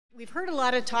We've heard a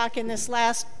lot of talk in this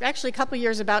last, actually a couple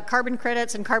years, about carbon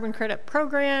credits and carbon credit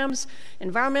programs,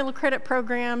 environmental credit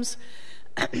programs,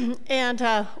 and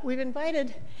we've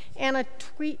invited Anna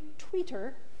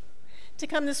Teeter to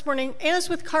come this morning. Anna's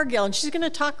with Cargill, and she's going to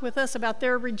talk with us about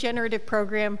their regenerative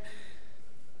program,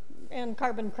 and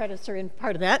carbon credits are in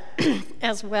part of that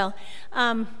as well.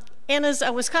 Anna's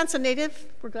a Wisconsin native.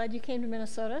 We're glad you came to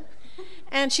Minnesota.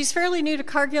 And she's fairly new to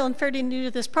Cargill and fairly new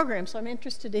to this program, so I'm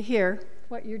interested to hear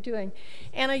what you're doing.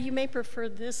 Anna, you may prefer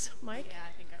this mic. Yeah,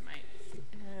 I think I might.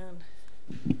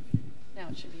 And now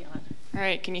it should be on. All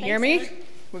right, can you hear me?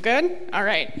 We're good? All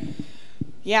right.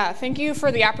 Yeah, thank you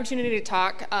for the opportunity to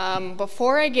talk.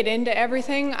 Before I get into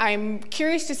everything, I'm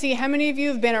curious to see how many of you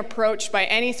have been approached by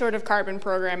any sort of carbon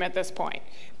program at this point.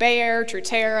 Bayer,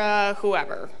 Teeter,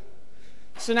 whoever.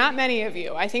 So not many of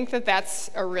you. I think that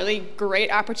that's a really great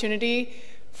opportunity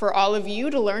for all of you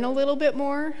to learn a little bit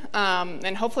more,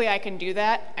 and hopefully I can do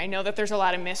that. I know that there's a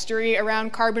lot of mystery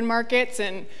around carbon markets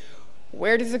and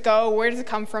where does it go, where does it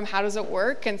come from, how does it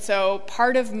work, and so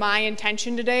part of my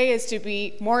intention today is to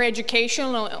be more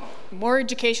educational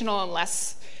and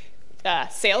less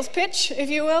sales pitch, if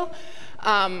you will.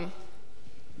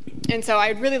 And so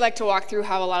I'd really like to walk through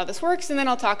how a lot of this works, and then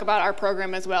I'll talk about our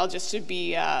program as well, just to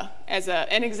be as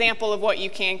an example of what you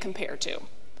can compare to.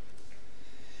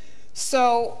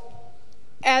 So,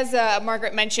 as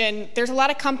Margaret mentioned, there's a lot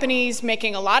of companies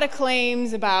making a lot of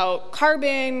claims about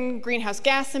carbon, greenhouse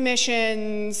gas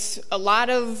emissions, a lot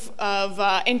of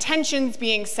intentions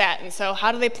being set. And so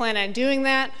how do they plan on doing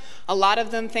that? A lot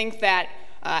of them think that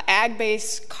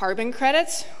ag-based carbon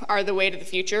credits are the way to the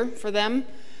future for them.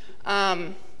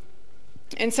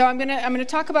 And so I'm gonna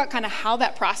talk about kind of how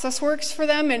that process works for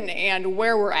them and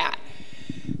where we're at.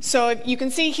 So you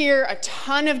can see here a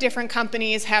ton of different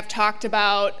companies have talked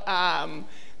about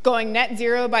going net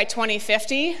zero by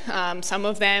 2050. Some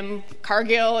of them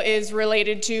Cargill is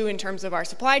related to in terms of our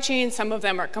supply chain. Some of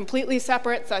them are completely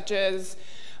separate, such as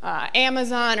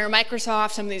Amazon or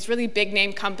Microsoft, some of these really big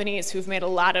name companies who've made a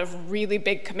lot of really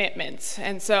big commitments.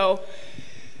 And so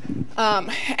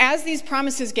as these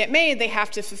promises get made, they have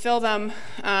to fulfill them,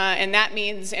 and that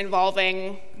means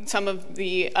involving some of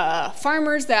the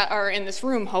farmers that are in this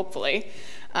room, hopefully.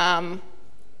 And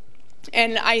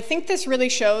I think this really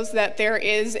shows that there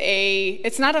is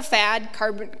it's not a fad.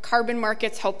 Carbon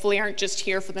markets hopefully aren't just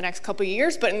here for the next couple of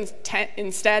years, but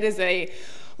instead is a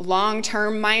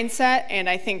long-term mindset, and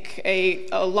I think a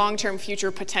long-term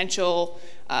future potential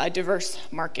diverse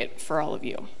market for all of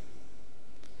you.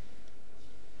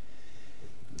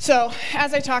 So,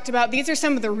 as I talked about, these are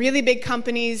some of the really big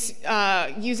companies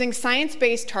using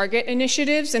science-based target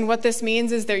initiatives, and what this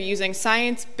means is they're using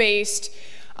science-based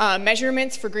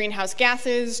measurements for greenhouse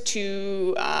gases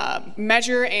to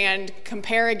measure and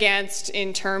compare against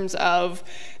in terms of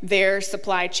their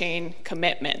supply chain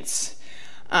commitments.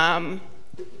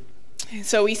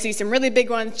 So we see some really big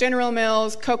ones: General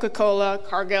Mills, Coca-Cola,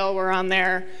 Cargill were on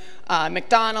there,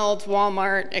 McDonald's,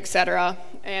 Walmart, etc.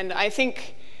 And I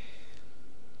think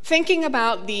thinking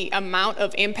about the amount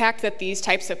of impact that these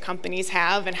types of companies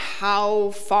have and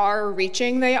how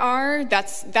far-reaching they are, that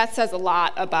says a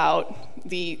lot about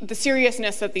the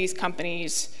seriousness that these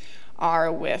companies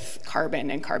are with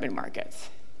carbon and carbon markets.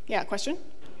 Yeah, question?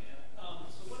 Yeah.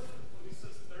 So what it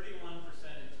says 31%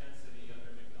 intensity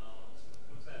under McDonald's,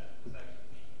 what's that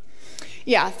mean?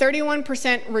 Yeah,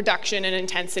 31% reduction in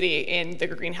intensity in the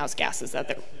greenhouse gases that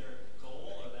they're... That's their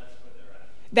goal, or that's where they're at?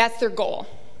 That's their goal.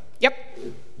 Yep.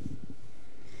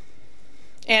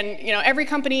 And every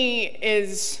company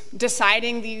is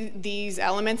deciding these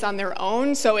elements on their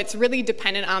own, so it's really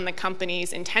dependent on the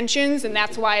company's intentions, and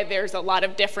that's why there's a lot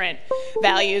of different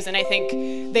values, and I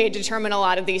think they determine a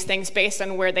lot of these things based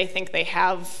on where they think they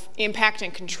have impact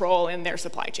and control in their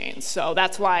supply chains. So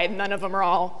that's why none of them are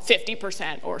all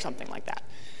 50% or something like that.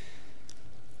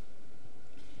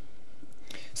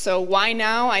 So why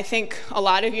now? I think a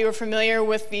lot of you are familiar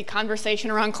with the conversation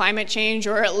around climate change,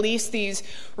 or at least these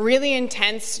really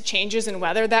intense changes in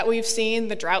weather that we've seen,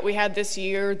 the drought we had this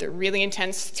year, the really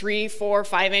intense 3, 4,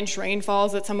 5-inch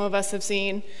rainfalls that some of us have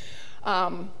seen.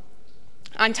 On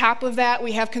top of that,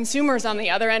 we have consumers on the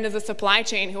other end of the supply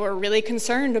chain who are really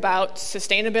concerned about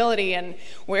sustainability and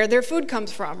where their food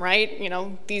comes from, right?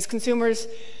 These consumers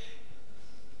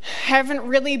haven't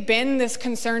really been this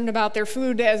concerned about their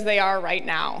food as they are right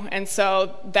now. And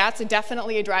so that's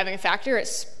definitely a driving factor,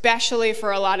 especially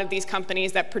for a lot of these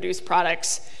companies that produce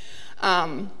products.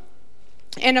 And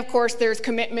of course, there's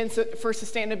commitments for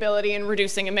sustainability and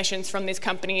reducing emissions from these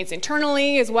companies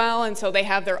internally as well, and so they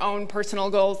have their own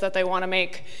personal goals that they want to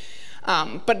make.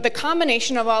 But the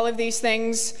combination of all of these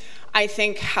things, I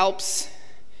think, helps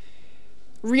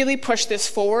really push this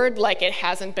forward like it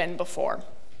hasn't been before.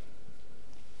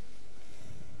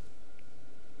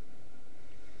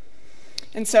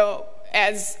 And so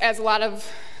as a lot of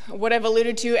what I've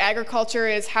alluded to, agriculture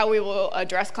is how we will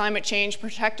address climate change,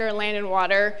 protect our land and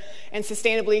water, and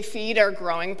sustainably feed our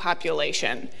growing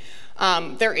population.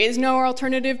 There is no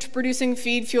alternative to producing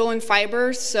feed, fuel, and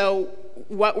fiber, so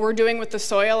what we're doing with the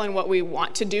soil and what we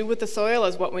want to do with the soil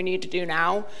is what we need to do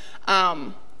now.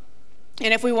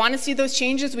 And if we want to see those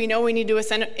changes, we know we need to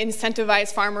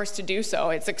incentivize farmers to do so.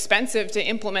 It's expensive to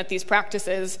implement these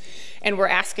practices, and we're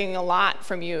asking a lot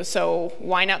from you, so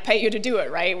why not pay you to do it,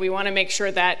 right? We want to make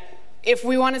sure that if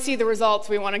we want to see the results,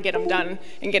 we want to get them done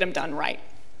and get them done right.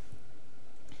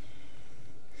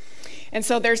 And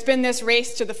so there's been this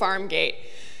race to the farm gate.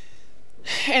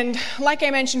 And like I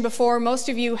mentioned before, most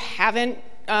of you haven't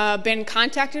been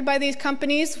contacted by these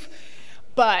companies,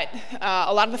 but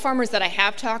a lot of the farmers that I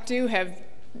have talked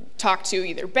to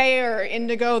either Bayer or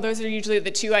Indigo. Those are usually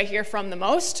the two I hear from the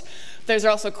most. There's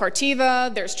also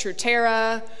Corteva, there's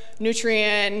Truterra,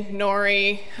 Nutrien,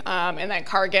 Nori, and then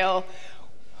Cargill.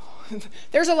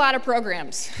 There's a lot of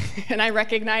programs, and I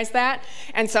recognize that.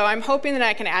 And so I'm hoping that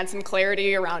I can add some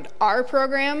clarity around our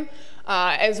program,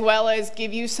 as well as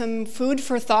give you some food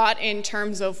for thought in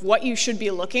terms of what you should be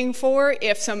looking for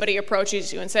if somebody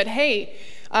approaches you and said, hey,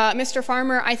 Mr.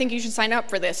 Farmer, I think you should sign up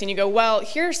for this. And you go, well,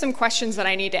 here are some questions that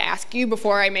I need to ask you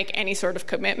before I make any sort of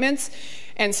commitments.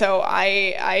 And so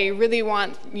I really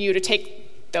want you to take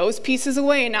those pieces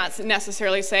away and not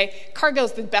necessarily say,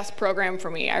 Cargill's the best program for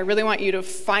me. I really want you to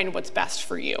find what's best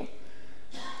for you.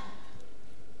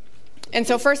 And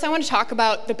so first I want to talk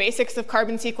about the basics of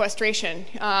carbon sequestration.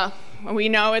 We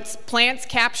know it's plants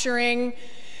capturing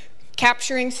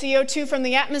CO2 from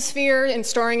the atmosphere and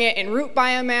storing it in root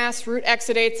biomass, root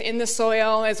exudates in the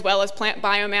soil, as well as plant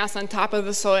biomass on top of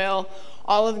the soil.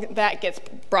 All of that gets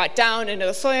brought down into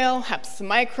the soil, helps the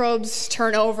microbes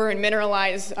turn over and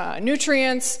mineralize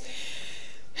nutrients,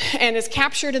 and is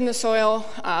captured in the soil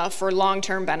for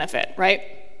long-term benefit, right?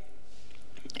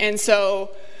 And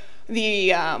so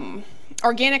the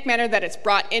organic matter that it's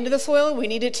brought into the soil, we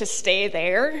need it to stay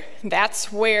there.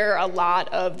 That's where a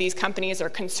lot of these companies are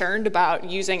concerned about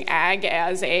using ag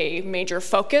as a major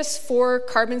focus for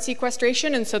carbon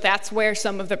sequestration, and so that's where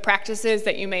some of the practices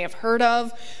that you may have heard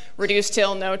of, reduced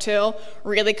till, no-till,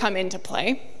 really come into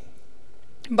play.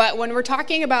 But when we're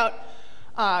talking about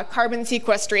carbon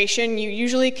sequestration, you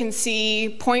usually can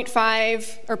see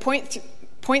 0.5 or 0.3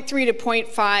 to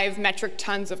 0.5 metric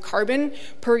tons of carbon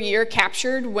per year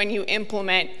captured when you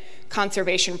implement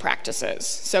conservation practices.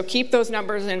 So keep those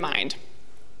numbers in mind.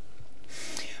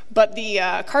 But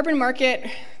the carbon market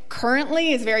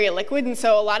currently is very illiquid, and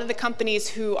so a lot of the companies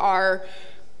who are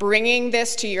bringing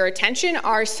this to your attention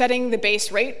are setting the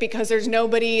base rate because there's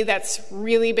nobody that's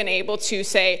really been able to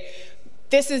say,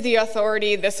 this is the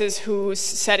authority, this is who's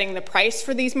setting the price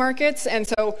for these markets. And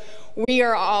so we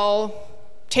are all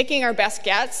taking our best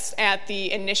guess at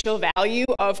the initial value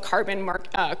of carbon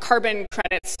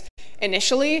credits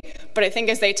initially, but I think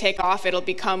as they take off, it'll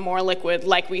become more liquid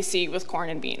like we see with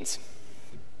corn and beans.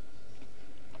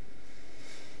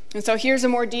 And so here's a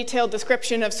more detailed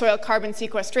description of soil carbon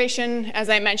sequestration. As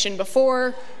I mentioned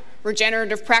before,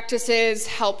 regenerative practices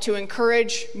help to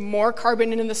encourage more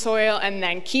carbon into the soil and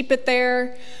then keep it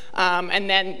there. And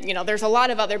then, there's a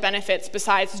lot of other benefits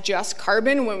besides just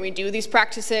carbon when we do these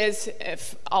practices.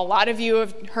 If a lot of you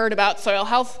have heard about soil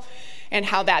health and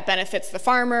how that benefits the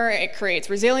farmer, it creates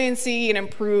resiliency, it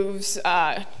improves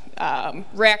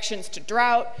reactions to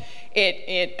drought,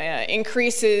 it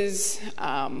increases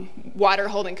water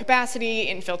holding capacity,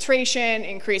 infiltration,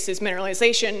 increases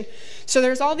mineralization. So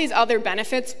there's all these other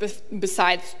benefits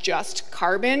besides just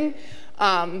carbon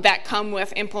that come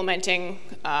with implementing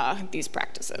these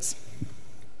practices.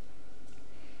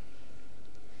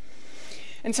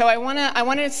 And so I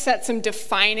want to set some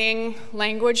defining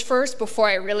language first before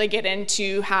I really get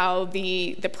into how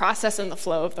the process and the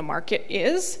flow of the market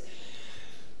is.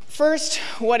 First,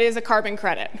 what is a carbon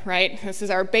credit, right? This is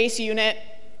our base unit.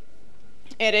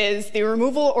 It is the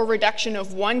removal or reduction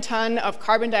of 1 ton of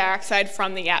carbon dioxide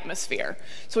from the atmosphere.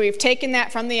 So we've taken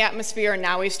that from the atmosphere and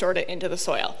now we've stored it into the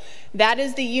soil. That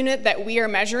is the unit that we are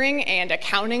measuring and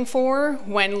accounting for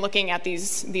when looking at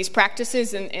these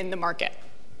practices in the market.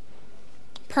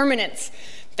 Permanence,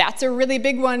 that's a really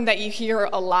big one that you hear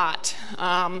a lot.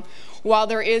 While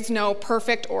there is no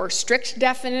perfect or strict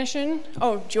definition,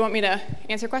 do you want me to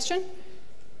answer a question?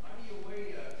 How do you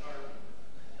weigh carbon?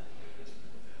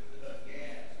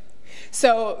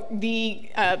 So the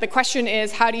question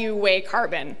is, how do you weigh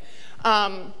carbon?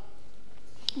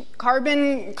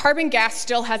 Carbon gas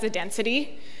still has a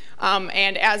density.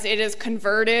 And as it is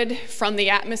converted from the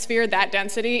atmosphere, that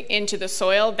density, into the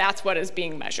soil, that's what is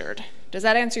being measured. Does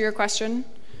that answer your question?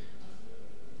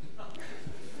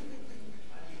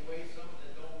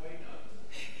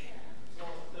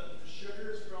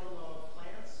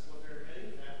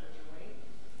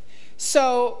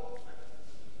 So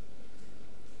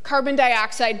carbon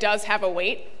dioxide does have a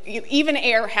weight. Even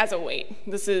air has a weight.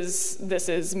 This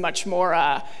is much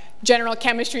more general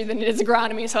chemistry than it is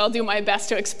agronomy, so I'll do my best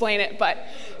to explain it. But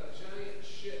giant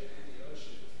ship in the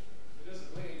ocean. It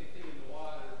doesn't weigh anything in the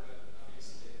water, but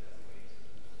obviously it has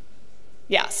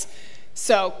weight. yes.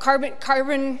 So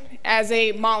carbon as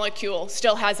a molecule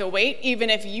still has a weight, even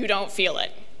if you don't feel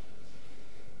it.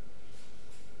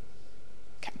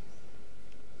 Okay.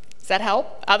 Does that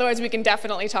help? Otherwise, we can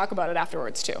definitely talk about it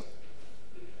afterwards, too.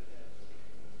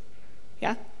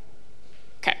 Yeah?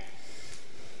 Okay.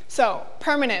 So,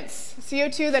 permanence.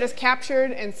 CO2 that is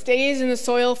captured and stays in the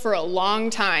soil for a long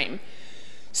time.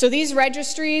 So these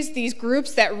registries, these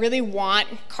groups that really want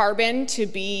carbon to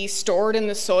be stored in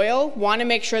the soil, want to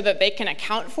make sure that they can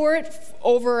account for it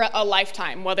over a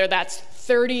lifetime, whether that's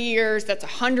 30 years, that's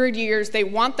 100 years. They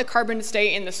want the carbon to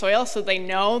stay in the soil so they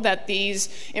know that these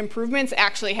improvements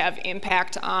actually have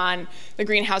impact on the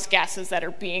greenhouse gases that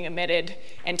are being emitted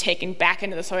and taken back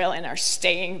into the soil and are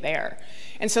staying there.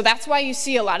 And so that's why you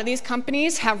see a lot of these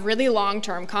companies have really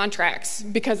long-term contracts,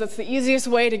 because it's the easiest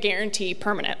way to guarantee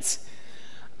permanence.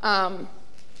 Then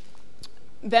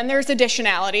there's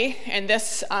additionality, and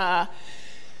this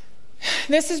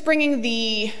is bringing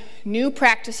the new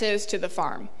practices to the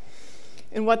farm.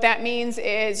 And what that means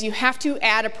is you have to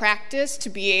add a practice to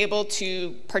be able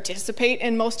to participate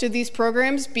in most of these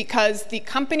programs, because the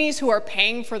companies who are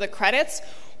paying for the credits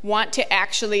want to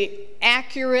actually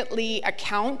accurately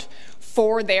account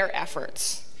for their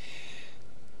efforts.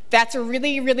 That's a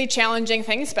really, really challenging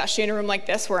thing, especially in a room like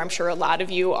this where I'm sure a lot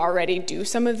of you already do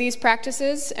some of these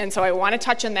practices. And so I want to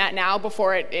touch on that now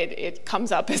before it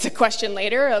comes up as a question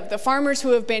later, of the farmers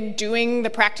who have been doing the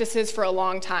practices for a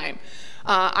long time.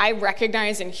 I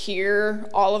recognize and hear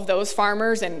all of those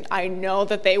farmers, and I know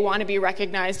that they want to be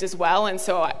recognized as well. And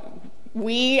so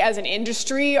we as an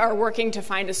industry are working to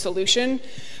find a solution.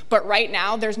 But right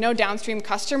now, there's no downstream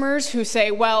customers who say,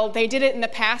 well, they did it in the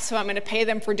past, so I'm going to pay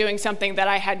them for doing something that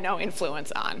I had no influence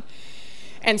on.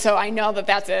 And so I know that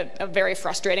that's a very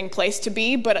frustrating place to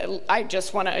be, but I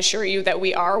just want to assure you that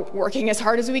we are working as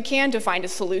hard as we can to find a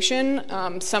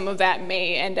solution. Some of that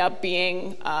may end up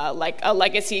being like a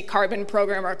legacy carbon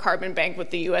program or a carbon bank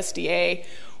with the USDA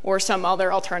or some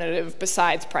other alternative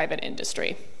besides private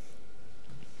industry.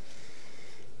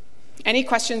 Any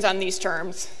questions on these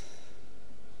terms?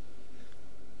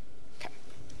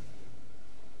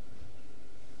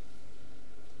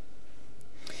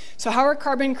 So how are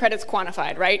carbon credits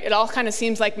quantified, right? It all kind of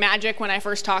seems like magic when I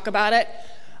first talk about it.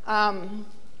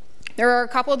 There are a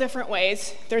couple of different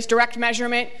ways. There's direct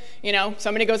measurement. You know,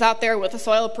 somebody goes out there with a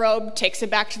soil probe, takes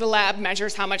it back to the lab,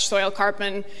 measures how much soil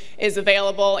carbon is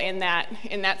available in that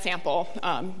sample,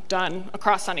 done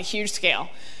across on a huge scale.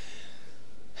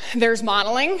 There's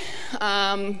modeling.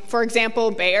 For example,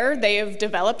 Bayer, they have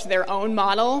developed their own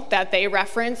model that they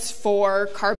reference for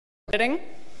carbon crediting.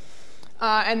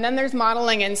 And then there's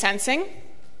modeling and sensing,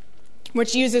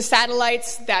 which uses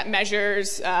satellites that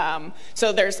measures,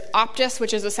 so there's Optus,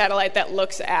 which is a satellite that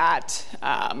looks at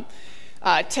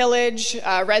tillage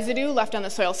residue left on the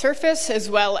soil surface,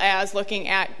 as well as looking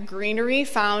at greenery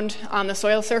found on the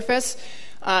soil surface.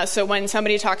 So when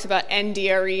somebody talks about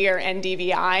NDRE or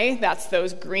NDVI, that's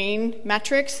those green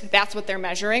metrics. That's what they're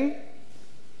measuring.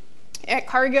 At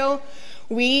Cargill,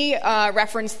 we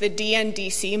reference the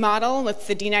DNDC model. It's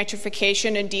the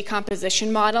denitrification and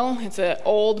decomposition model. It's an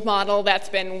old model that's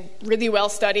been really well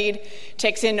studied,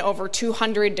 takes in over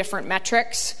 200 different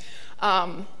metrics.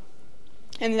 And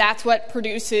that's what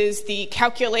produces the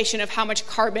calculation of how much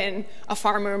carbon a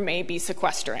farmer may be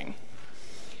sequestering.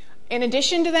 In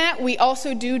addition to that, we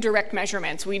also do direct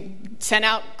measurements. We sent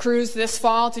out crews this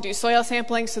fall to do soil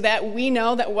sampling so that we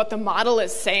know that what the model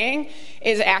is saying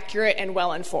is accurate and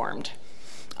well-informed.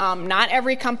 Not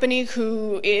every company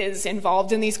who is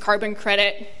involved in these carbon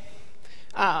credit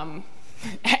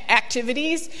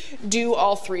activities do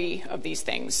all three of these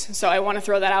things. So I want to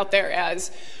throw that out there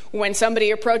as when somebody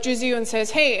approaches you and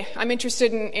says, hey, I'm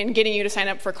interested in getting you to sign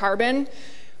up for carbon,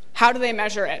 how do they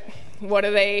measure it? What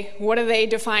are they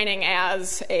defining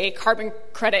as a carbon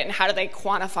credit, and how do they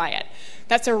quantify it?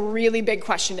 That's a really big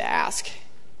question to ask.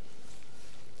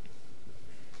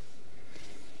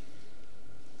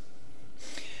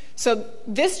 So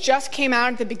this just came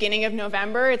out at the beginning of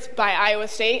November. It's by Iowa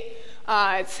State.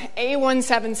 It's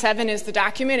A177 is the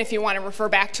document if you want to refer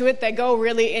back to it. They go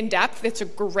really in depth. It's a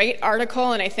great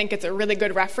article, and I think it's a really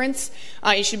good reference.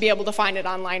 You should be able to find it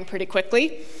online pretty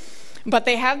quickly. But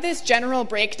they have this general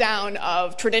breakdown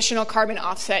of traditional carbon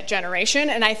offset generation,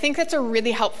 and I think that's a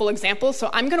really helpful example. So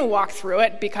I'm going to walk through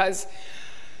it because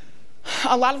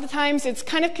a lot of the times it's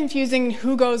kind of confusing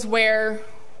who goes where,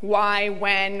 why,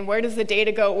 when, where does the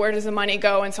data go, where does the money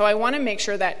go, and so I want to make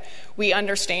sure that we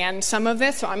understand some of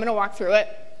this, so I'm going to walk through it.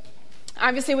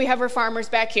 Obviously, we have our farmers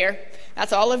back here.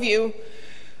 That's all of you.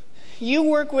 You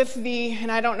work with the,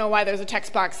 and I don't know why there's a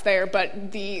text box there,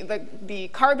 but the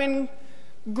carbon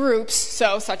groups,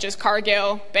 so such as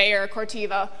Cargill, Bayer,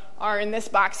 Corteva, are in this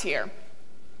box here.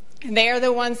 And they are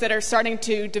the ones that are starting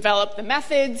to develop the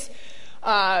methods.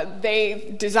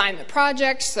 They design the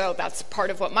project, so that's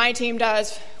part of what my team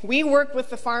does. We work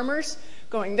with the farmers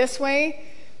going this way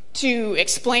to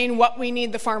explain what we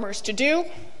need the farmers to do,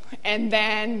 and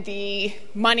then the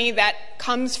money that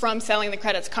comes from selling the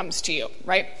credits comes to you,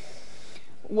 right?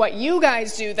 What you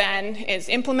guys do then is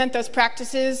implement those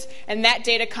practices, and that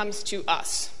data comes to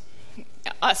us.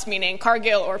 Us meaning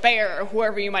Cargill or Bayer or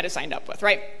whoever you might have signed up with,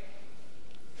 right?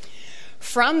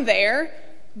 From there,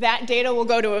 that data will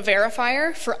go to a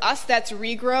verifier. For us, that's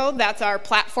Regrow. That's our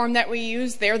platform that we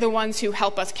use. They're the ones who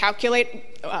help us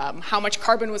calculate how much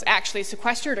carbon was actually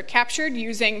sequestered or captured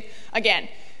using, again,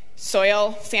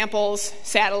 soil, samples,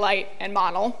 satellite, and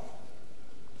model.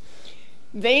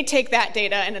 They take that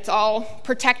data, and it's all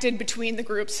protected between the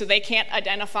groups, so they can't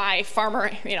identify farmer,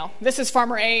 this is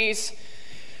farmer A's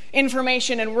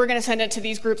information, and we're going to send it to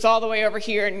these groups all the way over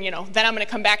here, and then I'm going to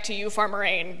come back to you, farmer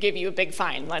A, and give you a big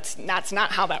fine. That's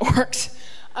not how that works.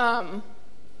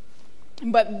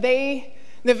 But the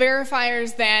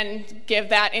verifiers then give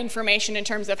that information in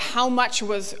terms of how much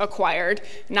was acquired,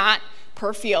 not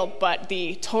per field, but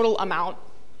the total amount,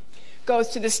 goes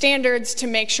to the standards to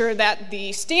make sure that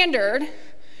the standard,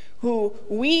 who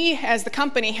we as the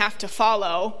company have to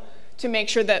follow, to make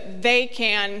sure that they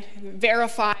can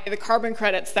verify the carbon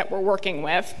credits that we're working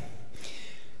with.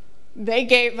 They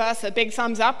gave us a big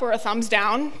thumbs up or a thumbs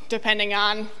down, depending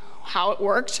on how it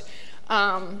worked.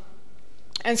 And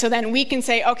so then we can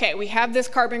say, okay, we have this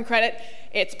carbon credit,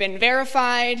 it's been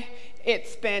verified,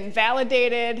 it's been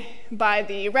validated by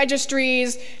the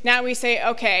registries. Now we say,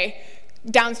 okay,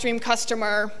 downstream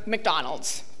customer,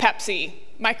 McDonald's, Pepsi,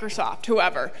 Microsoft,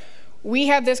 whoever. We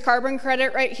have this carbon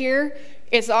credit right here.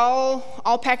 It's all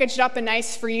packaged up and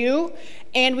nice for you,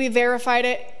 and we verified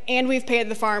it, and we've paid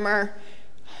the farmer,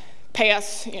 pay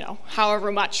us,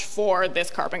 however much for this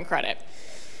carbon credit.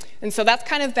 And so that's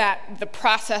kind of the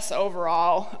process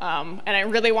overall, and I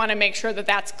really want to make sure that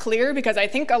that's clear, because I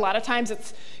think a lot of times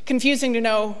it's confusing to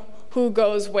know who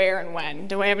goes where and when.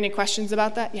 Do I have any questions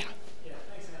about that? Yeah. Yeah,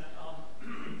 thanks, Anna.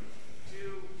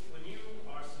 When you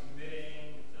are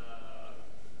submitting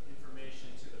information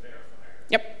to the verifier,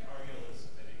 yep. Cargill is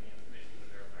submitting the information to the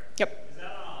verifier. Yep. Is that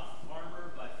on a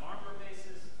farmer-by-farmer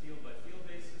basis, field-by-field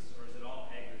basis, or is it all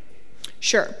aggregated?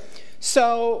 Sure.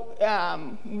 So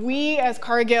we as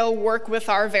Cargill work with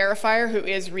our verifier, who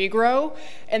is Regrow,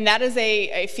 and that is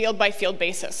a field-by-field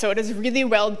basis. So it is really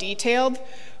well detailed,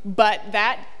 but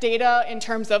that data in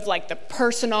terms of like the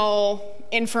personal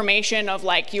information of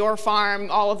like your farm,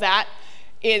 all of that,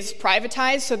 is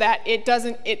privatized so that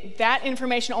that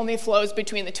information only flows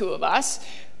between the two of us.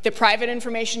 The private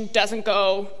information doesn't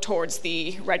go towards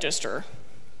the register.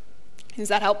 Does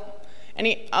that help?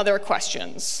 Any other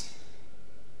questions?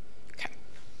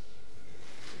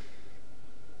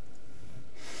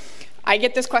 I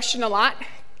get this question a lot.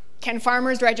 Can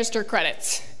farmers register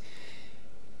credits?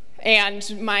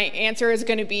 And my answer is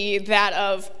going to be that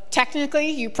of,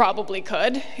 technically, you probably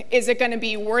could. Is it going to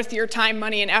be worth your time,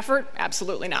 money, and effort?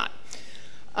 Absolutely not.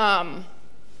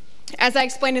 As I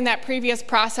explained in that previous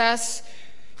process,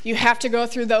 you have to go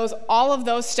through all of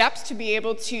those steps to be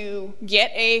able to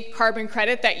get a carbon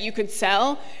credit that you could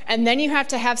sell, and then you have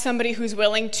to have somebody who's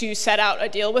willing to set out a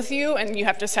deal with you, and you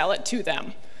have to sell it to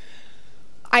them.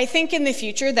 I think in the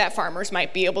future that farmers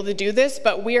might be able to do this,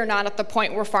 but we are not at the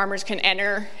point where farmers can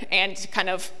enter and kind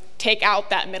of take out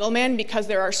that middleman, because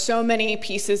there are so many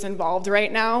pieces involved right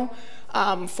now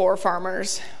for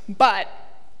farmers. But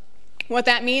what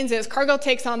that means is Cargill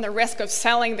takes on the risk of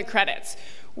selling the credits.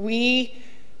 We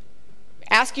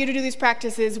ask you to do these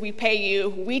practices, we pay you,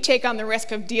 we take on the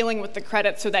risk of dealing with the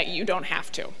credits so that you don't have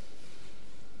to.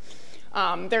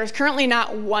 There's currently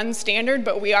not one standard,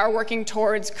 but we are working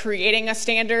towards creating a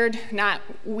standard. Not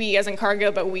we as in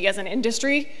Cargill, but we as an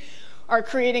industry are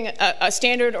creating a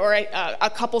standard, or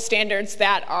a couple standards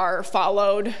that are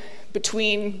followed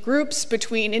between groups,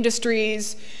 between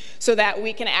industries, so that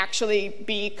we can actually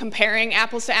be comparing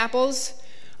apples to apples.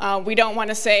 We don't want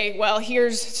to say, well,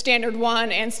 here's standard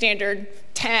 1 and standard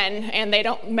 10, and they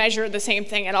don't measure the same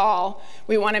thing at all.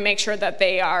 We want to make sure that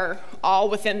they are all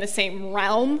within the same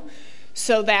realm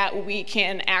so that we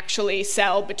can actually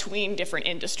sell between different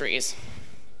industries.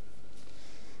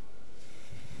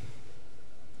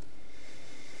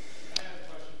 I have a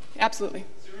question. Absolutely.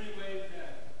 Is there any way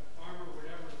that a farmer would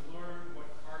ever learn what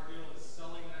Cargill is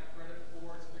selling that credit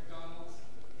for to McDonald's?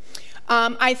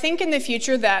 I think in the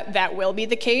future that will be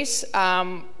the case.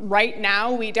 Right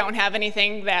now, we don't have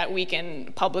anything that we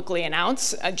can publicly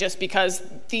announce just because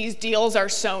these deals are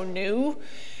so new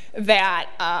that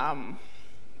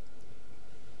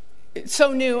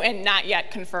so new and not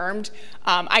yet confirmed.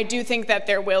 I do think that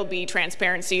there will be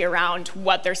transparency around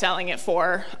what they're selling it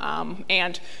for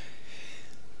and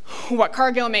what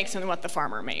Cargill makes and what the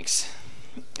farmer makes.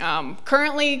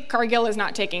 Currently, Cargill is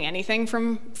not taking anything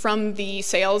from the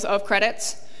sales of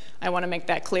credits. I want to make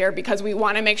that clear because we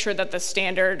want to make sure that the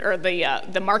standard or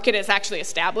the market is actually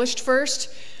established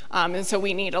first, and so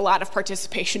we need a lot of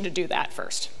participation to do that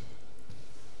first.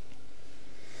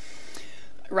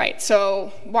 Right,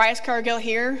 so why is Cargill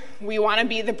here? We want to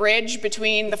be the bridge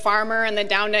between the farmer and the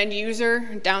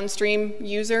downstream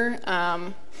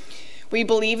user. We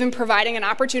believe in providing an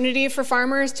opportunity for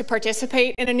farmers to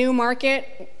participate in a new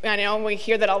market. I know we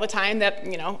hear that all the time that,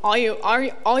 you know, all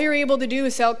you're able to do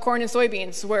is sell corn and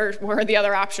soybeans. Where are the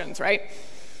other options, right?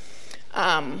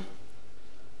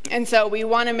 And so we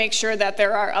want to make sure that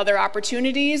there are other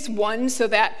opportunities, one, so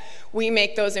that we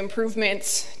make those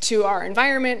improvements to our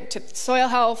environment, to soil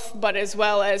health, but as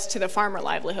well as to the farmer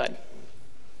livelihood.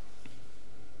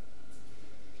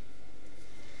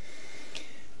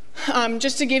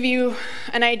 Just to give you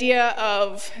an idea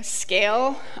of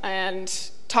scale and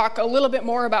talk a little bit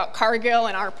more about Cargill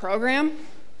and our program.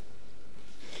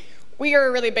 We are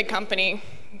a really big company.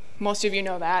 Most of you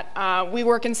know that. We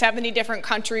work in 70 different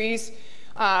countries.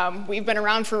 We've been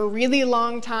around for a really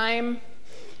long time,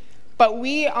 but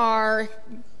we are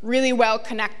really well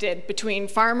connected between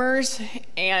farmers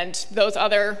and those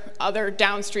other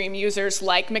downstream users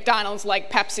like McDonald's, like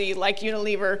Pepsi, like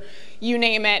Unilever, you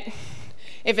name it.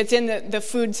 If it's in the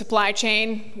food supply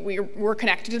chain, we're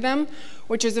connected to them,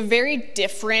 which is a very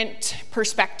different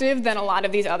perspective than a lot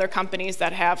of these other companies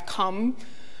that have come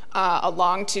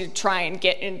along to try and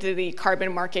get into the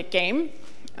carbon market game.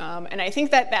 And I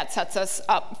think that sets us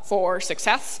up for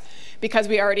success because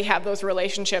we already have those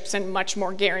relationships and much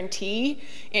more guarantee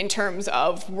in terms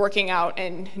of working out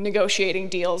and negotiating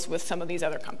deals with some of these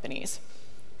other companies.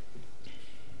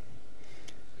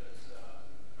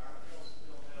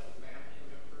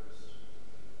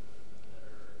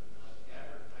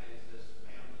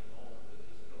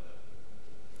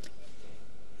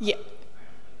 Yeah.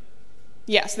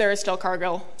 Yes, there is still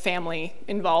Cargill family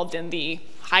involved in the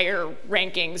higher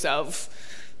rankings of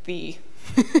the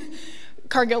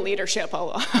Cargill leadership.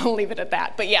 I'll leave it at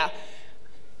that. But yeah.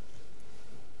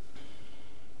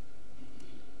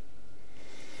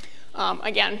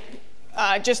 Again,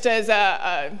 just as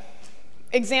a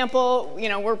example, you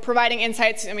know, we're providing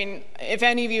insights. I mean, if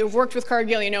any of you have worked with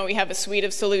Cargill, you know we have a suite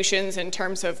of solutions in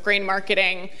terms of grain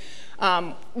marketing.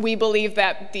 We believe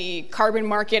that the carbon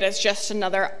market is just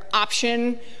another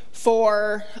option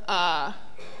for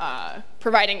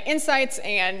providing insights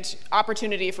and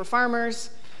opportunity for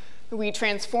farmers. We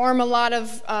transform a lot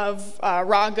of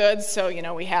raw goods, so you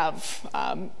know we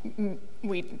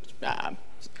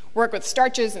work with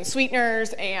starches and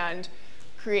sweeteners and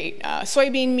create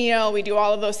soybean meal. We do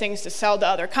all of those things to sell to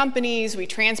other companies. We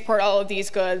transport all of these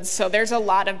goods. So there's a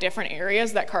lot of different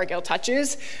areas that Cargill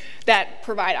touches that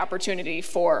provide opportunity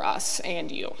for us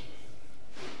and you.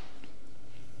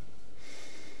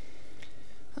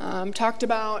 Talked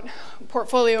about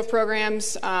portfolio of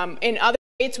programs. In other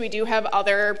states, we do have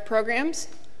other programs.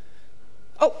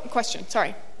 Oh, question,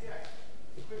 sorry.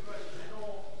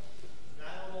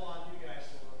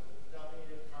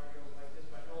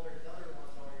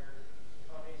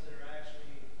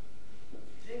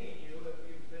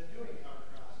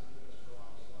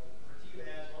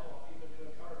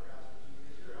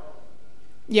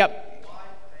 Yep. Why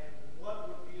and what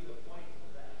would be the point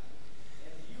of that?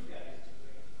 And you guys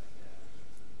doing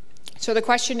like that? So the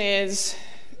question is,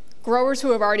 growers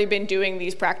who have already been doing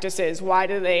these practices, why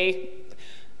are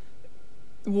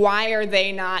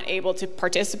they not able to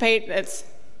participate?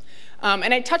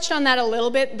 And I touched on that a little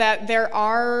bit, that there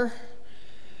are,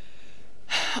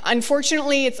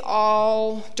 unfortunately, it's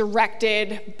all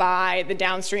directed by the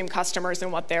downstream customers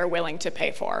and what they're willing to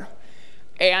pay for.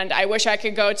 And I wish I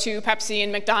could go to Pepsi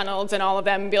and McDonald's and all of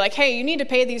them and be like, hey, you need to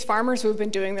pay these farmers who have been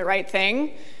doing the right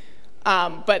thing.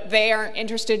 but they aren't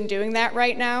interested in doing that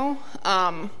right now.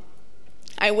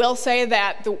 I will say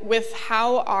that with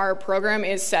how our program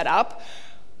is set up,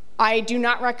 I do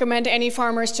not recommend any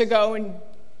farmers to go and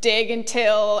dig and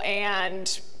till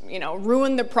and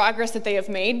ruin the progress that they have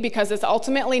made, because it's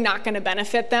ultimately not going to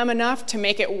benefit them enough to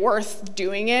make it worth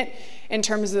doing it in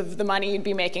terms of the money you'd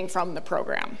be making from the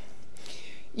program.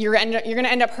 You're going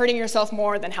to end up hurting yourself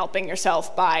more than helping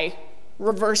yourself by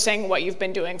reversing what you've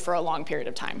been doing for a long period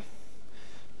of time.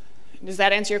 Does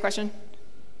that answer your question?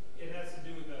 It has to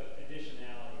do with the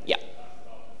additionality Yeah. that we talked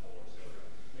about before. So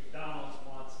McDonald's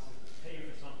wants to pay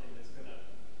for something that's going to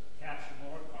capture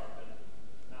more carbon,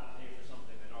 not pay for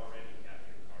something that already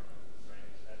captured carbon, right?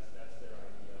 That's their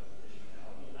idea of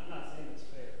additionality. And I'm not saying it's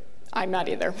fair. I'm not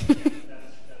either. That's the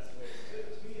way it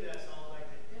is. To me, that sounds like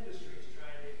the industry is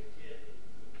trying to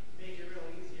make it real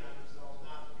easy on themselves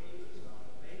not to pay for stuff.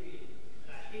 Maybe,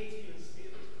 and I hate to even say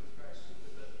this because it's probably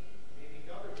stupid, but maybe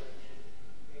government should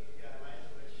make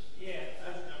language. Yeah,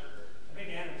 I've never heard. I think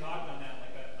Adam talked on that,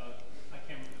 like I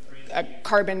can't remember the phrase. A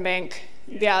carbon bank.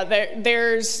 Yeah,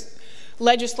 there's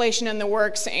legislation in the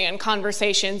works and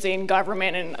conversations in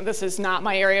government, and this is not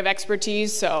my area of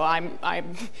expertise, so I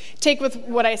take with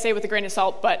what I say with a grain of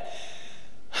salt, but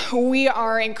we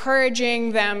are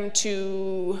encouraging them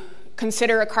to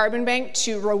consider a carbon bank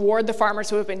to reward the farmers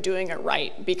who have been doing it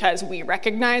right, because we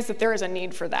recognize that there is a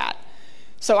need for that.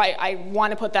 So I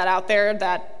want to put that out there,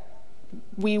 that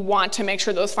we want to make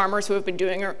sure those farmers who have been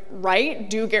doing it right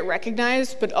do get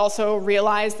recognized, but also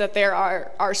realize that there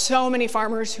are so many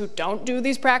farmers who don't do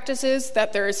these practices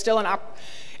that there is still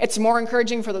it's more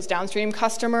encouraging for those downstream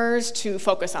customers to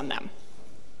focus on them.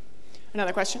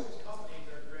 Another question? Companies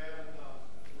are grabbing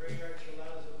the Regenerative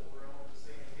of the world and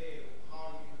saying, hey, how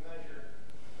do you measure?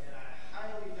 And I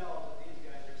highly doubt that these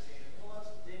guys are saying, well,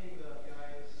 let's ding the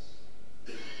guys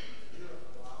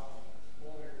beautiful out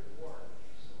over the board.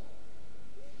 So.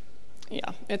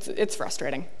 Yeah, it's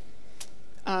frustrating.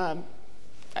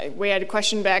 We had a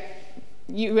question back.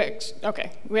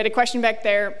 Okay, we had a question back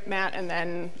there, Matt, and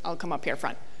then I'll come up here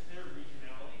front. Is there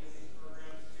regionality to these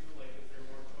programs too? Like, is there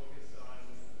more focus on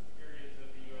areas of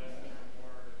the U.S. that are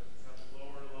more have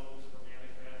lower levels of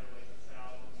organic matter, like the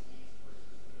South and the East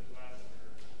versus the Midwest,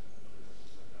 or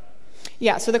like that?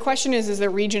 Yeah, so the question is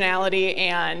there regionality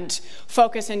and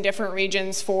focus in different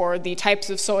regions for the types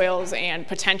of soils and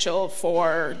potential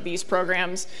for these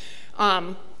programs?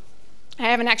 I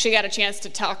haven't actually got a chance to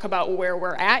talk about where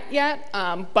we're at yet,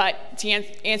 but to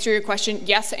answer your question,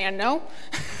 yes and no.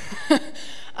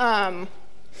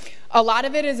 A lot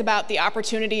of it is about the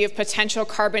opportunity of potential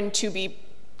carbon to be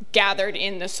gathered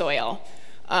in the soil,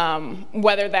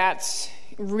 whether that's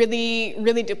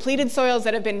really depleted soils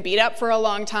that have been beat up for a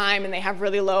long time and they have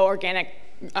really low organic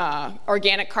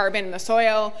carbon in the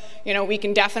soil. We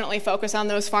can definitely focus on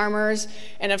those farmers.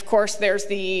 And of course, there's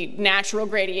the natural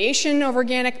gradation of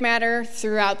organic matter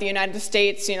throughout the United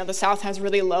States. The South has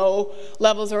really low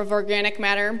levels of organic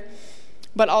matter.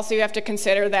 But also you have to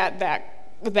consider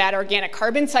that organic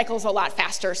carbon cycles a lot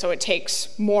faster, so it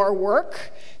takes more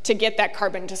work to get that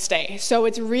carbon to stay. So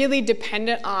it's really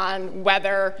dependent on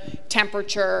weather,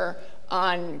 temperature,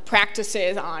 on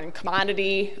practices, on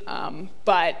commodity,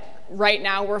 but right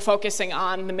now we're focusing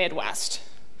on the Midwest,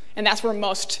 and that's where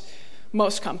most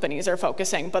companies are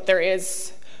focusing, but there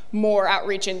is more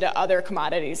outreach into other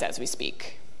commodities as we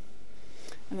speak.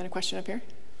 And then a question up here.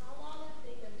 How long have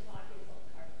they been talking about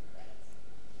carbon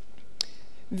credits?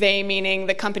 They meaning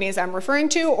the companies I'm referring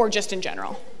to, or just in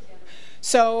general?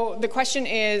 So the question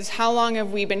is, how long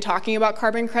have we been talking about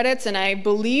carbon credits? And I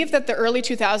believe that the early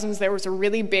 2000s there was a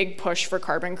really big push for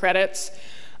carbon credits.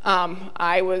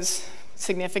 I was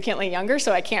significantly younger,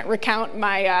 so I can't recount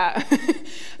my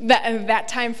that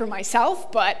time for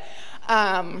myself, but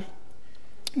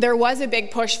there was a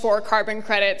big push for carbon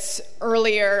credits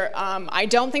earlier. I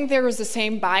don't think there was the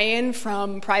same buy-in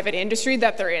from private industry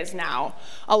that there is now.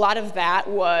 A lot of that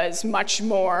was much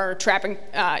more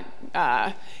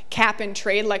cap and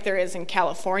trade like there is in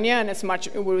California, and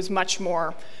it was much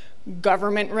more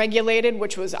government regulated,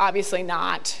 which was obviously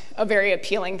not a very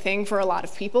appealing thing for a lot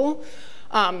of people,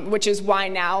 which is why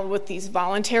now with these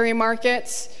voluntary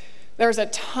markets, there's a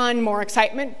ton more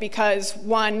excitement because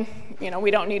one,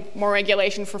 we don't need more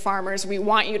regulation for farmers. We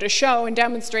want you to show and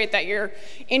demonstrate that you're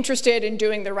interested in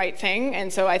doing the right thing,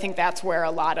 and so I think that's where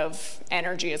a lot of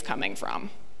energy is coming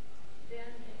from. Then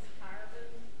this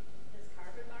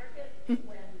carbon market, when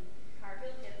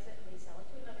Cargill gets it and they sell it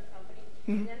to another company,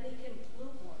 then they can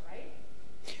pollute more,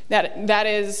 right? That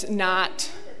is not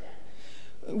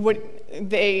what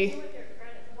they. With their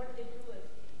credits, what do they do with?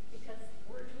 Because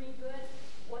we're doing good.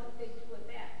 What do they do with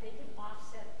that? They can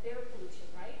offset their pollution.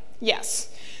 Yes.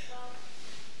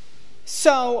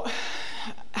 So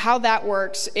how that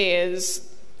works is,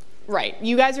 right,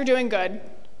 you guys are doing good.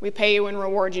 We pay you and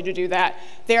reward you to do that.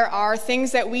 There are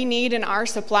things that we need in our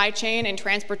supply chain and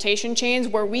transportation chains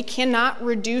where we cannot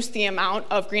reduce the amount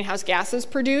of greenhouse gases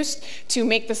produced to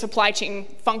make the supply chain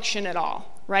function at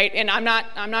all, right? And I'm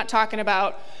not talking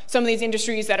about some of these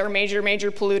industries that are major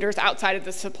polluters outside of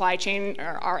the supply chain,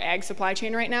 or our ag supply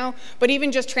chain right now, but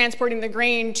even just transporting the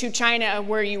grain to China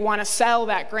where you want to sell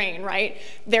that grain, right?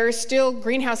 There's still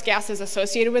greenhouse gases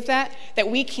associated with that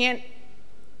we can't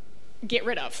get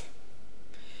rid of.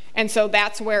 And so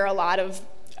that's where a lot of,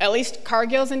 at least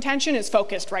Cargill's intention is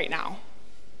focused right now.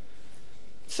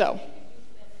 So.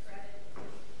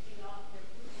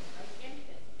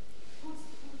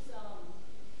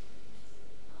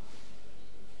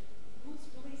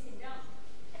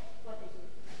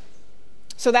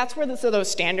 So that's where those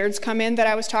standards come in that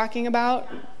I was talking about.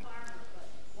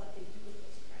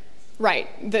 Right,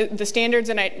 the standards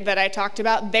that I talked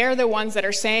about, they're the ones that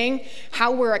are saying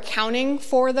how we're accounting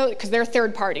for those, because they're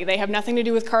third party. They have nothing to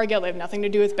do with Cargill, they have nothing to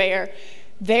do with Bayer.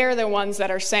 They're the ones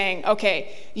that are saying,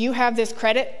 okay, you have this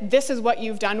credit, this is what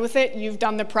you've done with it, you've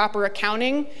done the proper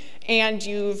accounting, and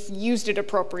you've used it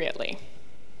appropriately.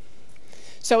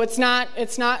 So it's not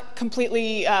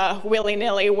completely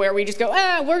willy-nilly where we just go,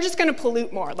 we're just gonna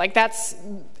pollute more. Like that's,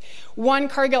 one,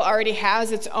 Cargill already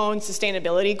has its own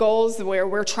sustainability goals where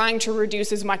we're trying to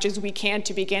reduce as much as we can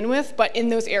to begin with, but in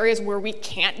those areas where we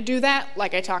can't do that,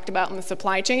 like I talked about in the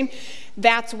supply chain,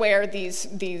 that's where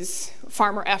these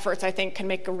farmer efforts, I think, can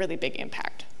make a really big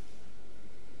impact.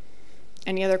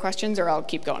 Any other questions, or I'll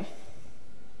keep going?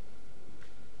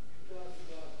 You talked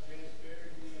about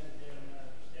transparency and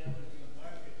establishing a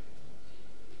market.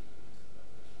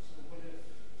 So what if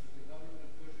the government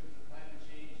pushes for climate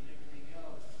change and everything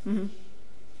else? Mm-hmm.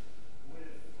 What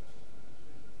if you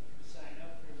sign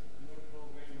up for your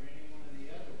program or any one of the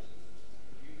others?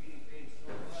 If you're getting paid so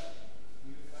much for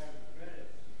your carbon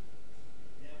credits,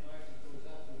 that market goes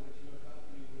up to what your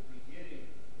company would be getting.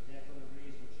 Is that going to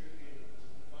raise what you're getting,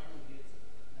 the farmer gets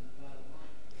on the bottom line?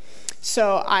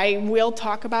 So I will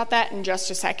talk about that in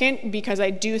just a second, because I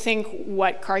do think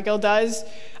what Cargill does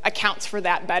accounts for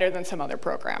that better than some other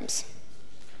programs.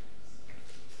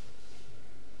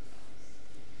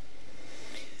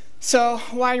 So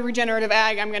why regenerative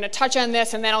ag? I'm going to touch on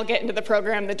this, and then I'll get into the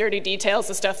program, the dirty details,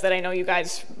 the stuff that I know you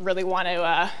guys really want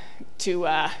to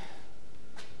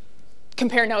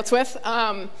compare notes with.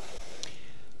 I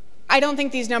don't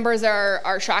think these numbers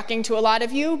are shocking to a lot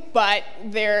of you, but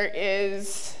there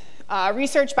is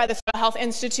research by the Soil Health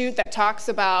Institute that talks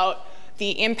about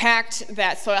the impact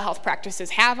that soil health practices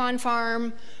have on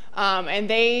farm. And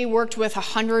they worked with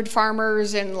 100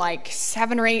 farmers in like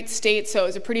 7 or 8 states, so it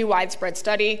was a pretty widespread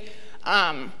study.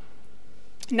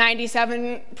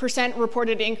 97%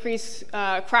 reported increased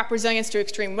crop resilience to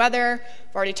extreme weather.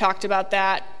 I've already talked about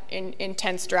that. In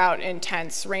intense drought,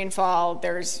 intense rainfall,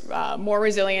 there's more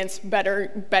resilience,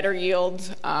 better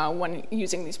yields when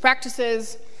using these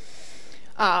practices.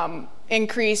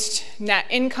 Increased net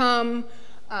income.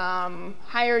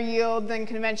 Higher yield than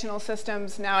conventional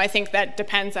systems. Now, I think that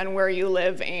depends on where you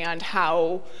live and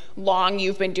how long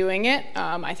you've been doing it.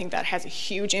 I think that has a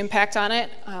huge impact on it,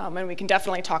 and we can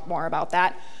definitely talk more about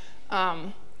that.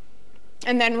 And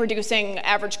then reducing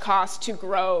average cost to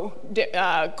grow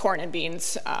corn and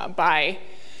beans by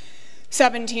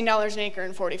 $17 an acre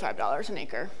and $45 an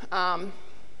acre. And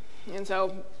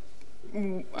so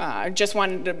just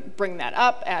wanted to bring that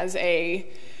up as a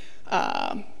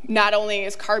not only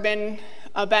is carbon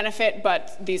a benefit,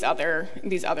 but these other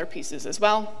pieces as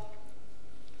well.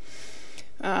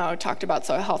 We talked about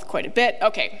soil health quite a bit.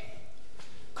 Okay,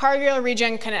 Cargill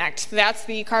Regen Connect. That's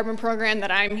the carbon program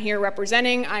that I'm here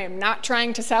representing. I am not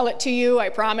trying to sell it to you, I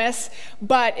promise.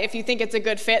 But if you think it's a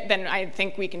good fit, then I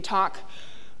think we can talk.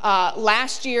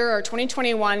 Last year, or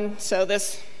 2021, so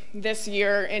this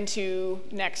year into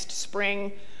next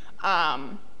spring,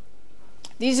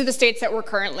 these are the states that we're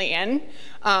currently in.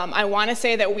 I want to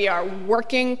say that we are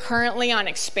working currently on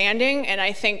expanding, and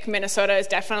I think Minnesota is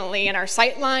definitely in our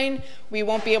sight line. We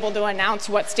won't be able to announce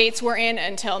what states we're in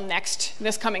until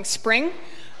this coming spring,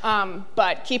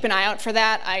 but keep an eye out for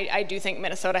that. I do think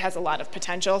Minnesota has a lot of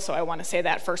potential, so I want to say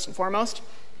that first and foremost.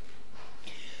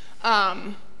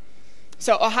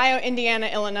 So Ohio, Indiana,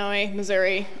 Illinois,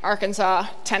 Missouri, Arkansas,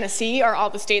 Tennessee are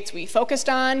all the states we focused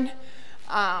on.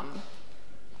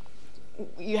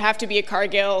 You have to be a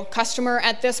Cargill customer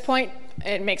at this point.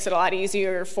 It makes it a lot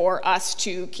easier for us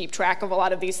to keep track of a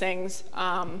lot of these things.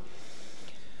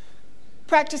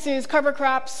 Practices, cover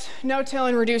crops, no-till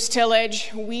and reduced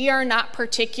tillage. We are not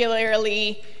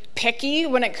particularly picky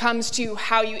when it comes to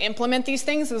how you implement these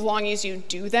things as long as you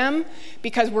do them,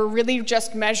 because we're really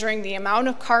just measuring the amount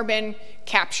of carbon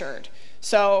captured.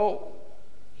 So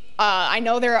I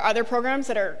know there are other programs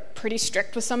that are pretty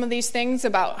strict with some of these things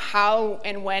about how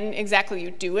and when exactly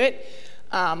you do it,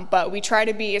 but we try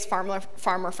to be as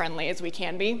farmer friendly as we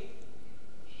can be.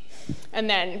 And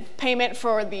then payment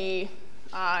for the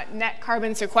net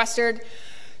carbon sequestered.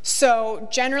 So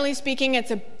generally speaking, it's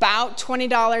about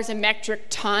 $20 a metric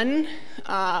ton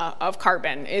of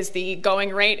carbon is the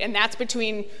going rate, and that's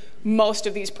between most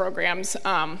of these programs.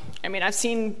 I mean, I've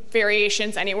seen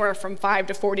variations anywhere from $5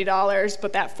 to $40,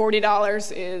 but that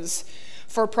 $40 is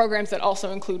for programs that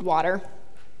also include water.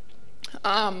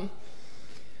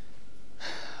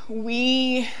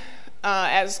 We,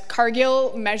 as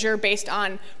Cargill, measure based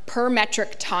on per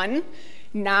metric ton,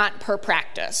 not per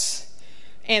practice.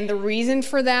 And the reason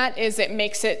for that is it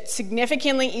makes it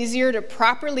significantly easier to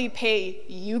properly pay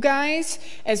you guys,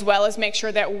 as well as make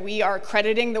sure that we are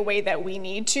crediting the way that we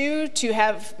need to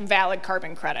have valid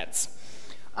carbon credits.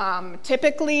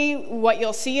 Typically, what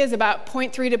you'll see is about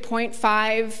 0.3 to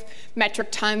 0.5 metric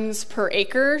tons per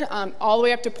acre, all the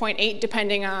way up to 0.8,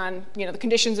 depending on the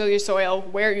conditions of your soil,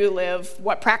 where you live,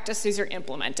 what practices you're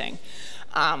implementing.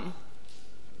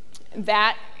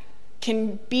 That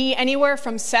can be anywhere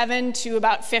from $7 to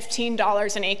about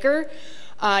 $15 an acre,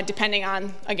 depending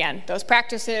on, again, those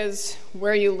practices,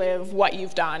 where you live, what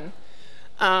you've done.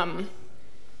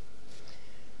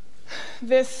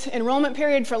 This enrollment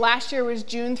period for last year was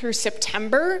June through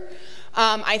September.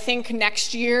 I think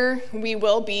next year we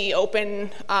will be open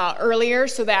earlier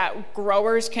so that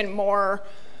growers can more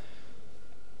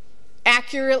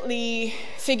accurately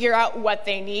figure out what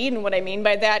they need. And what I mean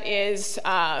by that is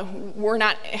we're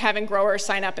not having growers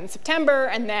sign up in September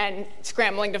and then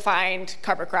scrambling to find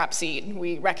cover crop seed.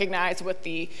 We recognize with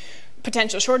the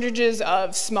potential shortages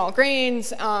of small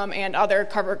grains and other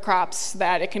cover crops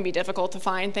that it can be difficult to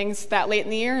find things that late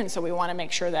in the year, and so we want to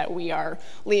make sure that we are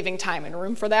leaving time and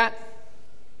room for that.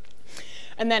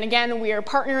 And then again, we are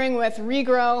partnering with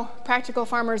Regrow, Practical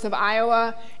Farmers of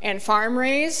Iowa, and Farm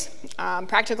Raise.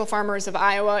 Practical Farmers of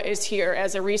Iowa is here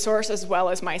as a resource, as well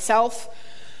as myself.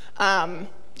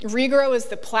 Regrow is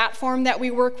the platform that we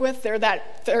work with. They're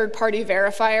that third-party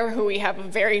verifier who we have a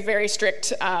very, very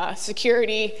strict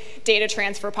security data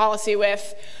transfer policy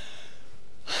with,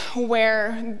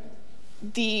 where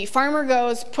the farmer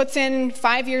goes, puts in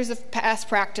 5 years of past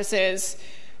practices.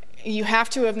 You have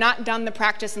to have not done the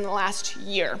practice in the last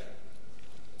year.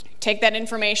 Take that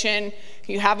information,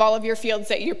 you have all of your fields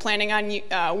that you're planning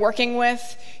on working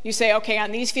with. You say, okay,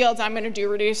 on these fields I'm going to do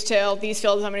reduced till, these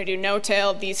fields I'm going to do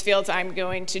no-till, these fields I'm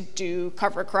going to do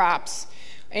cover crops,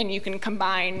 and you can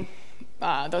combine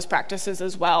those practices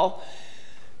as well.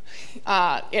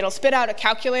 It'll spit out a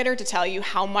calculator to tell you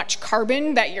how much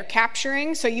carbon that you're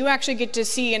capturing, so you actually get to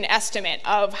see an estimate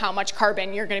of how much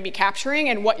carbon you're going to be capturing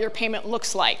and what your payment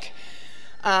looks like.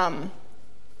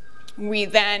 We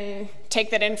then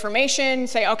take that information,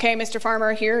 say, okay, Mr.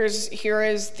 Farmer, here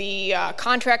is the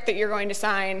contract that you're going to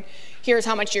sign, here's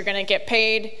how much you're going to get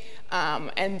paid,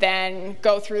 and then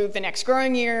go through the next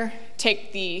growing year,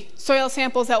 take the soil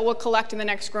samples that we'll collect in the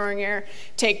next growing year,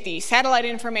 take the satellite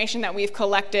information that we've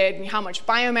collected, how much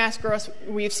biomass growth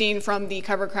we've seen from the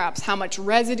cover crops, how much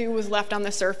residue was left on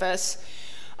the surface,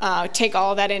 take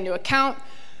all of that into account,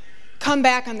 come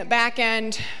back on the back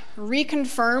end,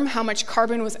 reconfirm how much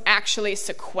carbon was actually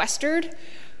sequestered,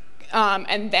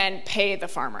 and then pay the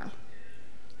farmer.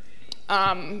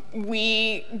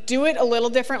 We do it a little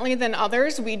differently than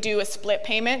others. We do a split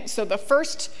payment. So the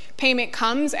first payment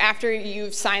comes after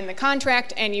you've signed the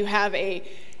contract and you have an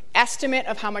estimate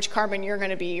of how much carbon you're going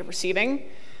to be receiving.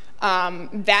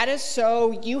 That is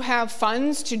so you have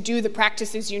funds to do the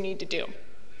practices you need to do.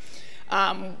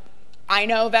 I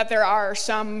know that there are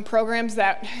some programs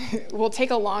that will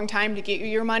take a long time to get you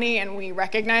your money, and we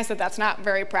recognize that that's not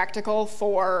very practical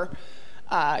for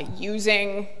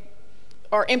using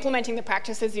or implementing the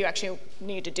practices you actually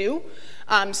need to do.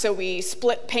 So we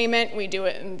split payment. We do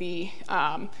it in the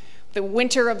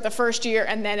winter of the first year,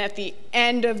 and then at the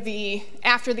end of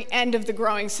after the end of the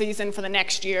growing season for the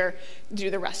next year, do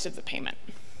the rest of the payment.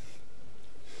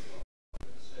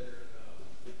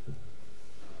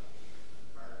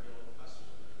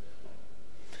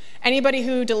 Anybody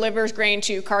who delivers grain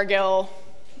to Cargill,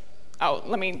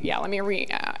 let me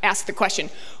ask the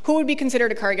question. Who would be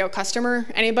considered a Cargill customer?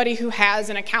 Anybody who has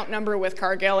an account number with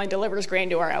Cargill and delivers grain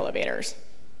to our elevators.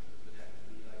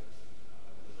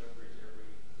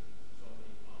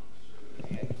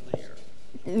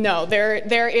 No,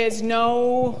 there is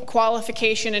no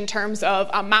qualification in terms of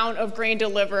amount of grain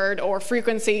delivered or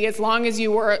frequency. As long as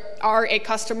you are a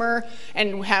customer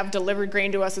and have delivered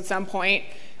grain to us at some point,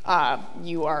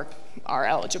 you are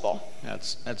eligible.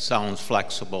 That sounds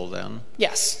flexible then.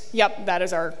 Yes. Yep. That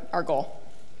is our goal.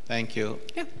 Thank you.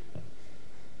 Yeah.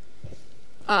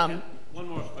 One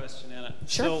more question, Anna.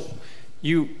 Sure. So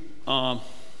you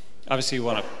obviously you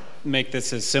want to make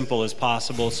this as simple as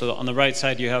possible. So on the right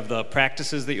side, you have the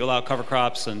practices that you allow cover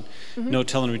crops and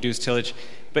no-till and reduced tillage.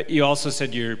 But you also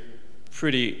said you're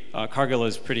pretty, Cargill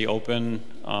is pretty open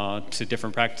to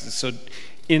different practices. So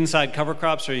inside cover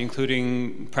crops, are you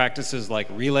including practices like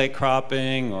relay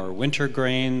cropping or winter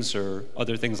grains or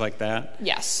other things like that?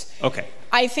 Yes. Okay.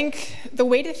 I think the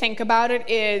way to think about it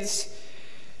is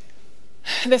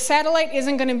the satellite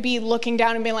isn't going to be looking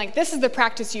down and being like, this is the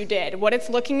practice you did. What it's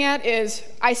looking at is,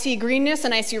 I see greenness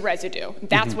and I see residue.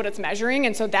 That's what it's measuring,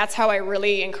 and so that's how I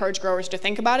really encourage growers to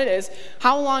think about it, is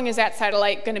how long is that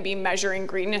satellite going to be measuring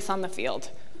greenness on the field?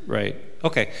 Right.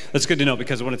 Okay. That's good to know,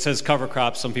 because when it says cover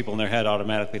crops, some people in their head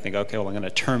automatically think, okay, well, I'm going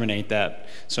to terminate that.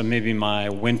 So maybe my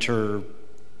winter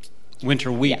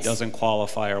wheat doesn't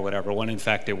qualify or whatever, when in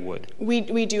fact it would.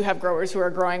 We do have growers who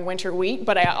are growing winter wheat,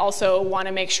 but I also want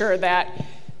to make sure that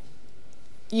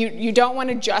you don't want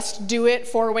to just do it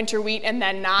for winter wheat and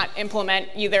then not implement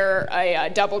either a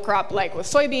double crop like with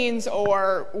soybeans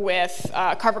or with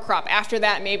cover crop after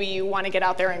that. Maybe you want to get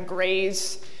out there and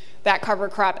graze that cover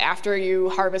crop after you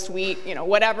harvest wheat,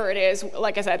 whatever it is.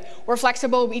 Like I said, we're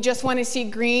flexible. We just want to see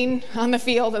green on the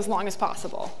field as long as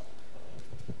possible.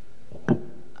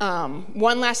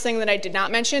 One last thing that I did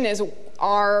not mention is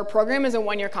our program is a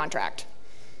one-year contract.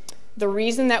 The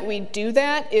reason that we do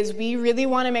that is we really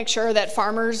want to make sure that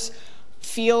farmers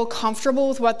feel comfortable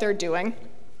with what they're doing.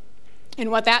 And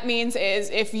what that means is,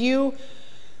 if you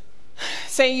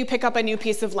say you pick up a new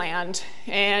piece of land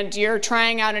and you're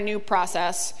trying out a new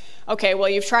process, okay, well,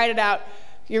 you've tried it out,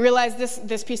 you realize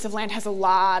this piece of land has a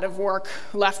lot of work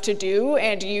left to do,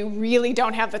 and you really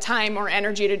don't have the time or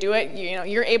energy to do it.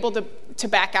 You're able to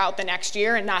back out the next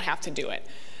year and not have to do it.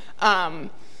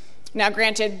 Now,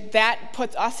 granted, that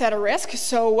puts us at a risk,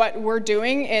 so what we're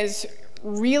doing is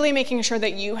really making sure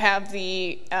that you have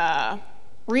the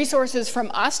resources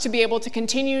from us to be able to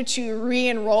continue to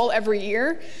re-enroll every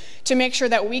year, to make sure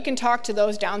that we can talk to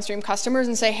those downstream customers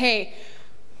and say, hey,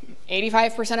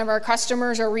 85% of our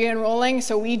customers are re-enrolling,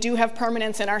 so we do have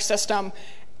permanence in our system,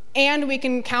 and we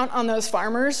can count on those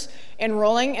farmers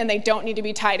enrolling, and they don't need to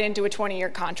be tied into a 20-year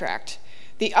contract.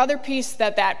 The other piece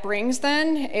that brings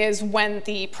then is, when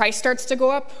the price starts to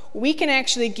go up, we can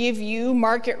actually give you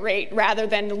market rate rather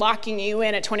than locking you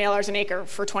in at $20 an acre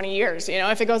for 20 years.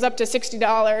 If it goes up to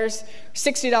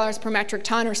 $60 per metric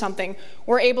ton or something,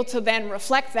 we're able to then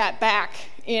reflect that back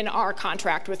in our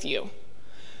contract with you.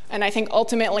 And I think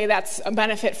ultimately that's a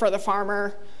benefit for the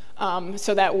farmer,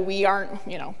 so that we aren't,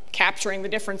 capturing the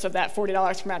difference of that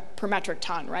 $40 per metric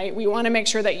ton, right? We want to make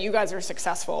sure that you guys are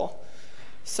successful.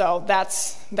 So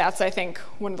that's I think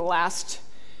one of the last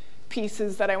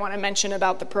pieces that I want to mention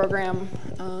about the program.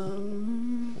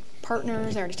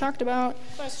 Partners I already talked about.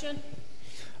 Question?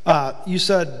 You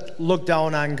said look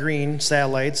down on green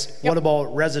satellites. Yep. What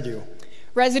about residue?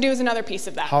 Residue is another piece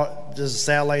of that. How does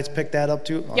satellites pick that up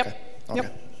too? Okay. Yep. Okay.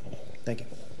 Yep. Thank you.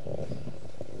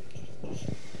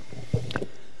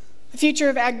 The future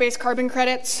of ag-based carbon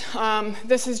credits.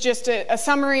 This is just a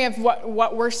summary of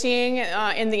what we're seeing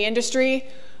in the industry.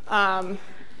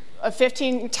 A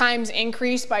 15 times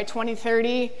increase by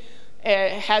 2030.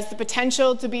 It has the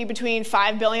potential to be between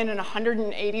 $5 billion and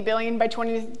 $180 billion by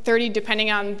 2030,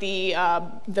 depending on the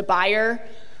buyer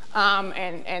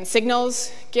and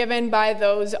signals given by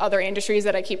those other industries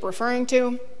that I keep referring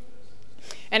to.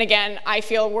 And again, I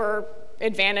feel we're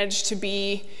advantaged to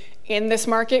be in this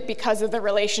market because of the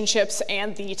relationships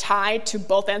and the tie to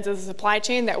both ends of the supply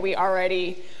chain that we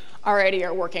already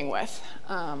are working with.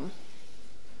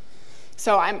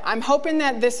 So I'm hoping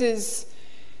that this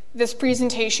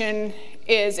presentation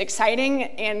is exciting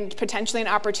and potentially an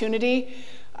opportunity,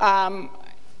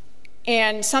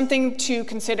 and something to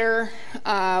consider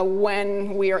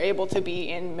when we are able to be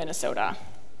in Minnesota.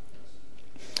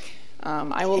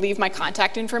 I will leave my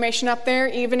contact information up there.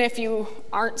 Even if you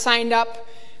aren't signed up,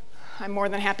 I'm more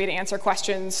than happy to answer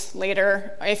questions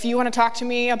later. If you want to talk to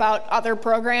me about other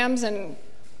programs and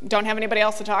don't have anybody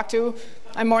else to talk to,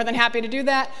 I'm more than happy to do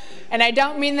that. And I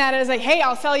don't mean that as a, hey,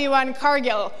 I'll sell you on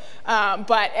Cargill,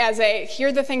 but as a, here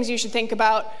are the things you should think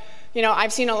about.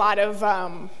 I've seen a lot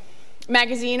of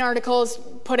magazine articles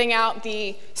putting out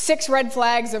the 6 red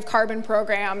flags of carbon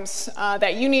programs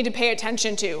that you need to pay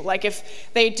attention to. Like if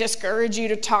they discourage you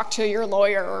to talk to your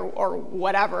lawyer or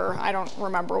whatever, I don't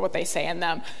remember what they say in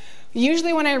them.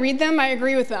 Usually when I read them, I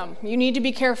agree with them. You need to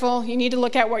be careful. You need to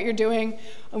look at what you're doing.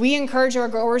 We encourage our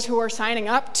growers who are signing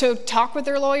up to talk with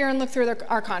their lawyer and look through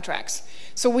our contracts.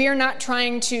 So we are not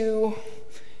trying to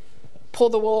pull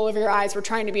the wool over your eyes. We're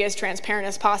trying to be as transparent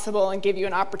as possible and give you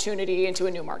an opportunity into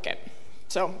a new market.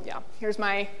 So yeah, here's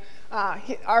my,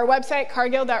 our website,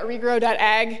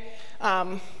 cargill.regrow.ag.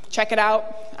 Check it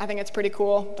out. I think it's pretty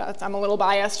cool. I'm a little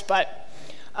biased, but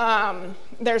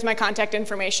there's my contact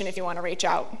information if you want to reach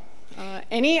out.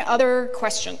 Any other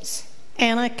questions?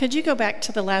 Anna, could you go back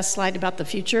to the last slide about the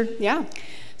future? Yeah.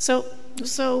 So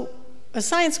a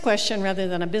science question rather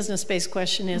than a business-based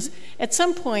question is, at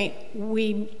some point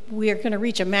we are going to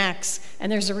reach a max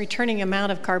and there's a returning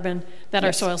amount of carbon that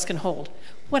our soils can hold.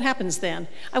 What happens then?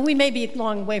 We may be a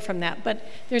long way from that, but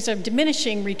there's a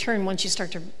diminishing return once you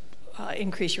start to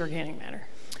increase your organic matter.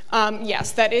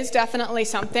 Yes, that is definitely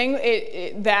something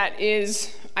that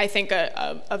is, I think,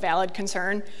 a valid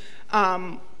concern.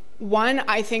 One,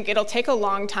 I think it'll take a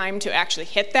long time to actually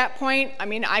hit that point. I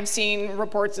mean, I've seen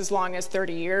reports as long as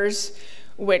 30 years,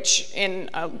 which in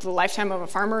the lifetime of a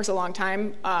farmer is a long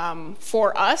time.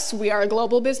 For us, we are a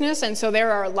global business, and so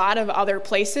there are a lot of other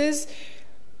places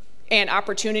and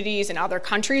opportunities in other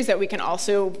countries that we can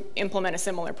also implement a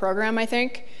similar program, I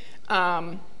think.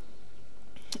 And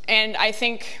I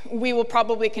think we will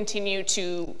probably continue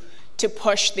to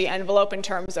push the envelope in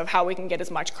terms of how we can get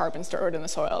as much carbon stored in the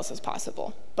soils as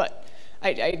possible. But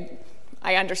I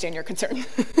understand your concern. Is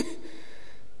this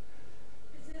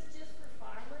just for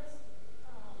farmers,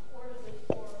 or is it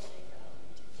for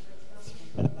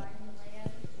like buying the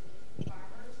land,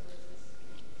 farmers,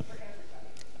 or is this for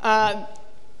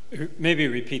everybody? Maybe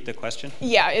repeat the question.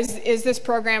 Yeah, is this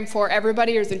program for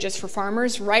everybody or is it just for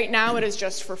farmers? Right now it is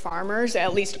just for farmers,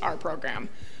 at least our program.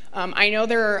 I know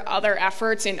there are other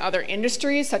efforts in other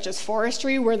industries such as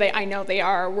forestry where I know they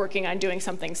are working on doing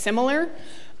something similar.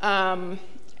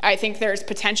 I think there's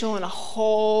potential in a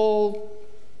whole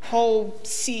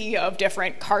sea of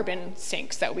different carbon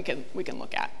sinks that we can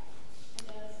look at.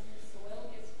 And as the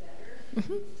soil gets better,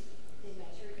 they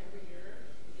measure it every year.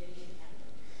 As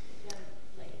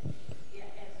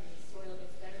the soil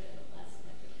gets better, then less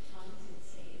metric tons would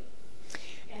save,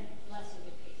 and less would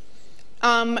get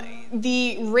paid.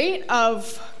 The rate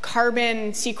of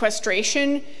carbon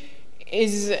sequestration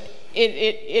is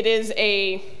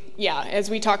as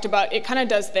we talked about, it kind of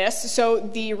does this. So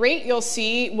the rate you'll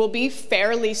see will be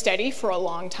fairly steady for a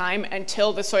long time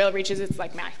until the soil reaches its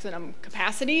maximum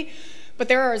capacity. But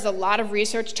there is a lot of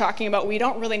research talking about we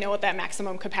don't really know what that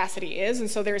maximum capacity is,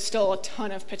 and so there's still a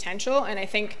ton of potential. And I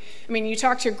mean, you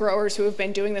talk to growers who have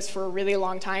been doing this for a really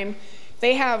long time,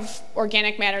 they have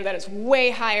organic matter that is way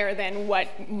higher than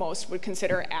what most would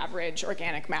consider average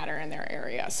organic matter in their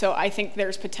area. So I think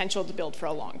there's potential to build for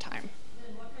a long time.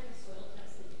 And what kind of soil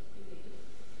testing do they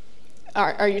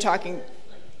do? Are you talking?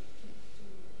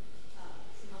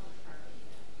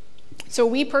 So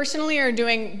we personally are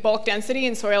doing bulk density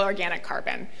and soil organic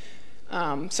carbon.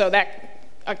 So that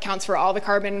accounts for all the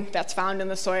carbon that's found in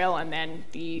the soil, and then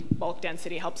the bulk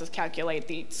density helps us calculate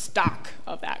the stock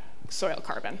of that soil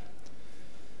carbon.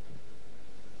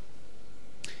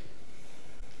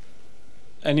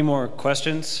 Any more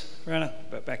questions, Rana?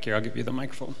 Back here, I'll give you the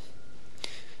microphone.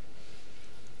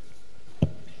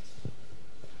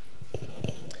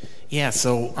 Yeah,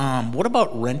 so what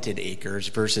about rented acres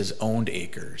versus owned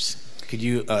acres? Could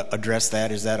you address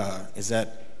that? Is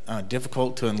that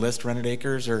difficult to enlist rented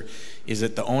acres, or is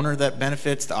it the owner that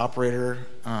benefits, the operator?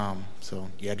 So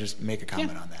yeah, just make a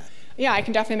comment on that. Yeah, I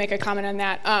can definitely make a comment on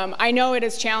that. I know it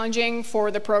is challenging for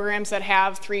the programs that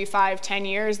have 3, 5, 10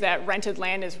 years that rented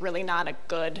land is really not a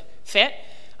good fit.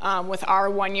 With our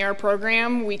 1-year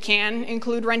program, we can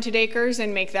include rented acres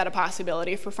and make that a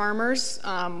possibility for farmers,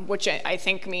 which I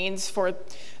think means for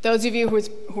those of you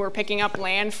who are picking up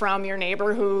land from your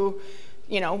neighbor who,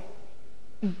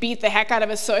 beat the heck out of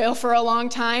his soil for a long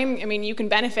time, I mean, you can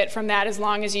benefit from that as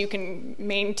long as you can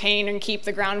maintain and keep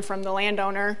the ground from the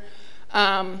landowner.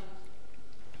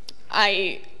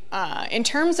 In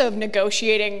terms of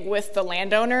negotiating with the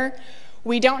landowner,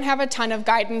 we don't have a ton of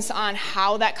guidance on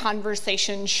how that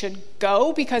conversation should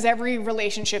go because every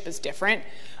relationship is different.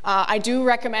 I do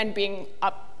recommend being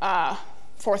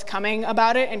forthcoming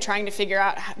about it and trying to figure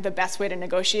out the best way to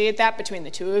negotiate that between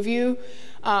the two of you,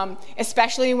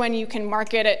 especially when you can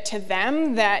market it to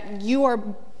them that you are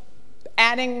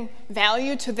adding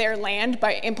value to their land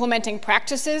by implementing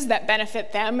practices that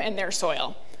benefit them and their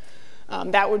soil.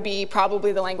 That would be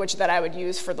probably the language that I would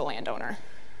use for the landowner.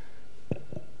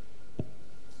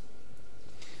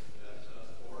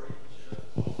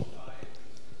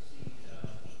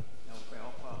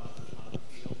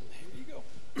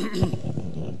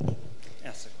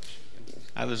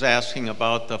 I was asking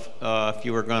about the if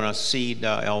you were going to seed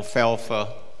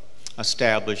alfalfa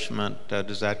establishment,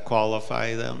 does that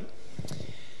qualify then?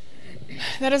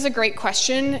 That is a great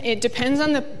question. It depends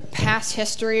on the past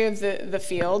history of the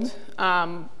field.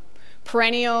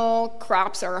 Perennial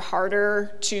crops are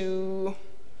harder to,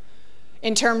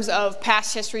 in terms of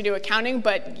past history to accounting,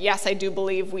 but yes, I do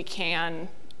believe we can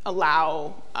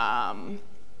allow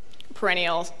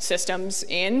perennial systems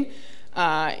in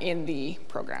the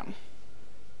program.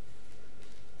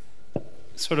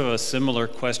 Sort of a similar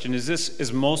question. Are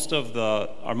most of the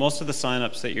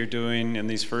signups that you're doing in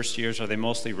these first years, are they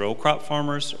mostly row crop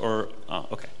farmers or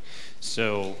okay.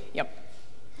 So yep.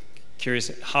 Curious,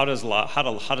 how do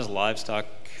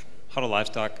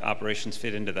livestock operations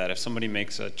fit into that? If somebody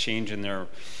makes a huge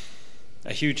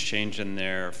change in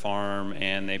their farm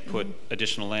and they put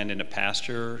additional land into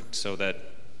pasture so that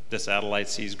the satellite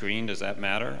sees green, does that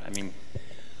matter? I mean,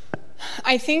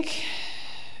 I think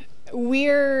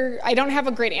I don't have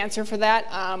a great answer for that.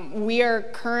 We are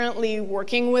currently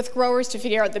working with growers to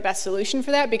figure out the best solution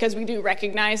for that, because we do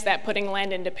recognize that putting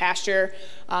land into pasture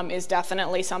is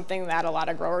definitely something that a lot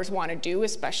of growers want to do,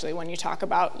 especially when you talk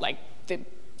about like the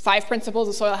 5 principles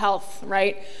of soil health,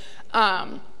 right?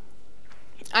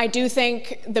 I do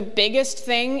think the biggest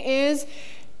thing is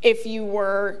if you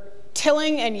were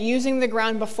tilling and using the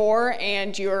ground before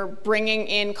and you're bringing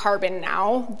in carbon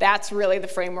now, that's really the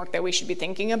framework that we should be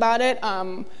thinking about it.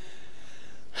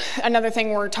 Another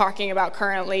thing we're talking about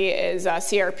currently is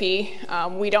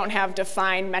CRP. We don't have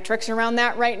defined metrics around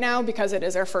that right now because it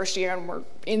is our first year and we're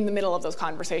in the middle of those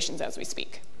conversations as we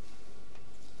speak.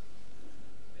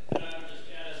 And I would just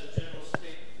add, as a general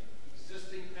statement,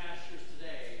 existing pastures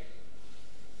today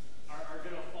are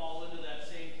going to fall into that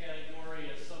same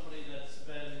category as somebody that's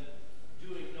been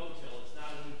doing no-till. It's not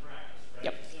a new practice,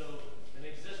 right? Yep. So an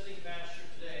existing pasture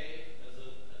today, as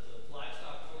a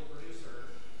livestock-only producer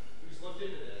who's looked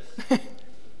into this,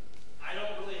 I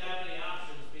don't really have any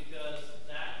options because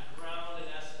that ground, in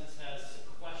essence, has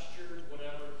sequestered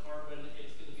whatever carbon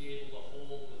it's going to be able to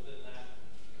hold within that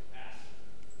capacity.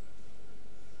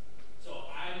 So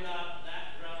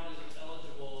that ground isn't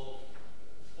eligible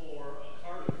for a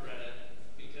carbon credit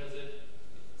because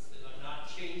I'm not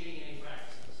changing any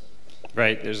practices.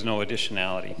 right, there's no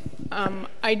additionality.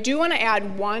 I do want to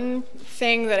add one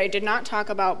thing that I did not talk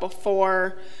about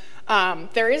before.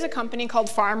 There is a company called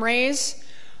Farm Raise.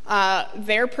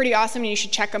 They're pretty awesome and you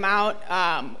should check them out.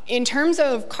 In terms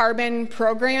of carbon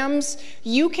programs,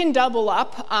 you can double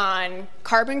up on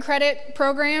carbon credit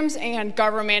programs and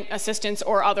government assistance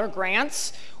or other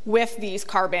grants with these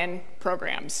carbon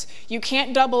programs. You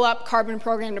can't double up carbon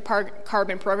program to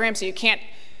carbon program, so you can't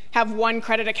have one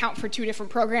credit account for 2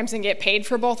 different programs and get paid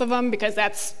for both of them, because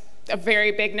that's a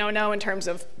very big no-no in terms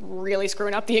of really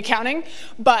screwing up the accounting.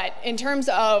 But in terms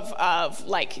of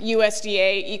like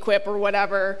USDA, EQIP, or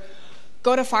whatever,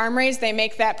 go to Farm Raise. They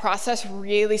make that process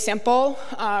really simple,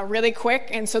 really quick.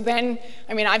 And so then,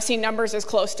 I mean, I've seen numbers as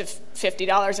close to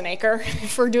 $50 an acre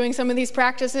for doing some of these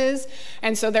practices.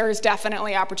 And so there is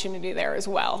definitely opportunity there as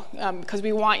well, because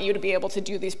we want you to be able to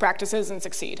do these practices and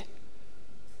succeed.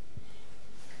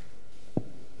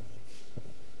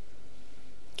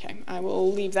 Okay, I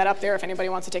will leave that up there if anybody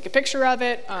wants to take a picture of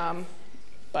it,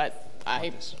 but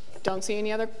I don't see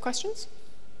any other questions.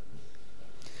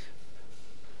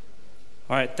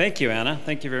 All right, thank you, Anna.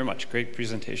 Thank you very much. Great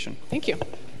presentation. Thank you.